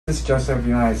This is Joseph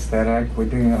United Aesthetic. We're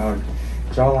doing a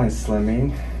jawline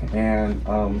slimming, and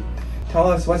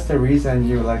tell us what's the reason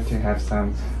you like to have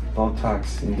some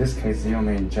Botox, in this case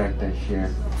Xeomin injected here.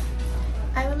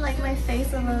 I would like my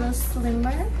face a little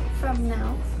slimmer from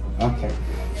now. Okay,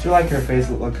 so you like your face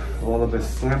to look a little bit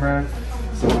slimmer.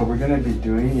 So what we're going to be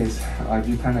doing is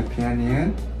you kind of pan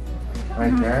in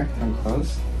right there, come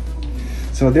close.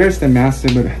 So there's the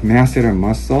masseter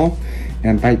muscle,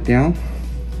 and bite down.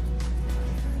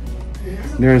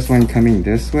 There's one coming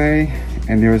this way,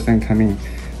 and there's one coming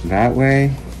that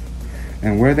way.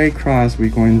 And where they cross,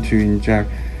 we're going to inject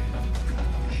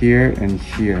here and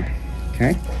here,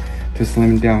 okay? To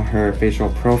slim down her facial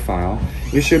profile.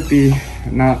 It should be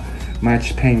not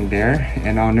much pain there,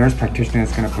 and our nurse practitioner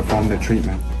is going to perform the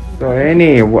treatment. So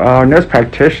Annie, our nurse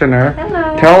practitioner,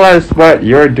 hello. Tell us what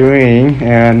you're doing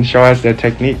and show us the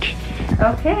technique.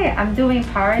 Okay, I'm doing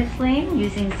power slim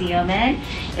using Xeomin.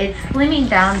 It's slimming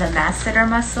down the masseter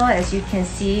muscle, as you can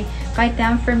see right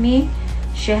down for me.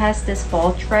 She has this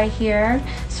bulge right here.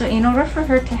 So in order for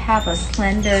her to have a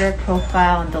slender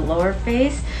profile on the lower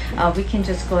face, we can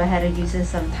just go ahead and use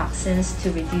some toxins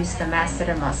to reduce the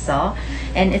masseter muscle.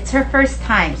 And it's her first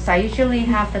time, so I usually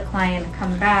have the client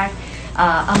come back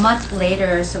a month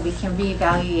later so we can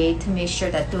reevaluate to make sure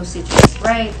that dosage is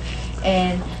right.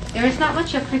 And there is not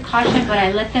much of precaution, but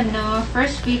I let them know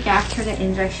first week after the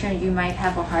injection you might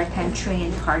have a hard time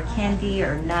chewing hard candy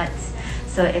or nuts.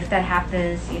 So if that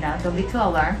happens, you know, don't be too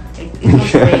alarmed. It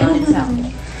goes away on its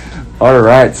own.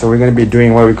 Alright, so we're going to be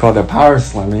doing what we call the power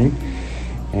slimming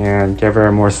and give her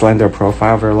a more slender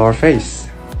profile of her lower face.